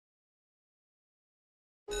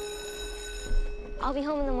I'll be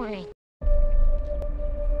home in the morning.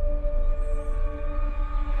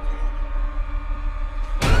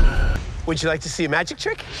 Would you like to see a magic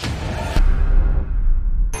trick?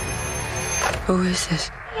 Who is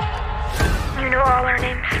this? You know all our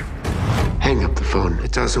names. Hang up the phone.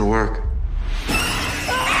 It doesn't work.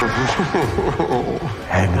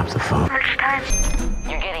 Hang up the phone. Much time.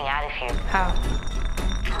 You're getting out of here. How?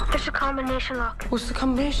 There's a combination lock. What's the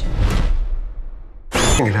combination?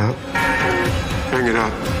 Hang it up. Hang it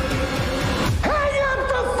up. Hang up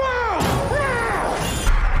the phone!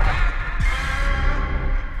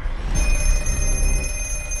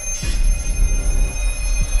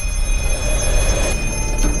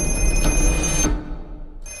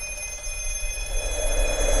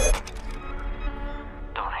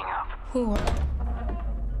 Don't hang up. Who?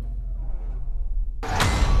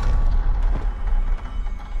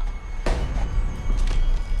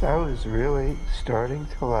 I was really starting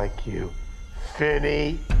to like you,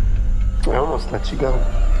 Finney. I almost let you go.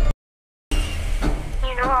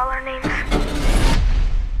 You know all our names.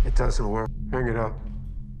 It doesn't work. Hang it up.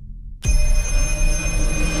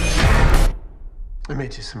 I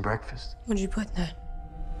made you some breakfast. What'd you put in that?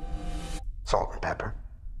 Salt and pepper.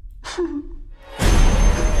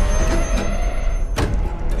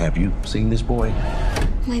 Have you seen this boy?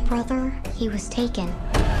 My brother, he was taken.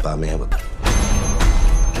 By man with...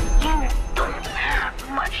 You don't have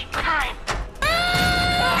much time.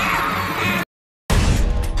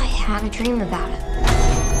 I had a dream about it.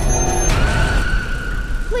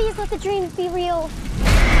 Please let the dreams be real.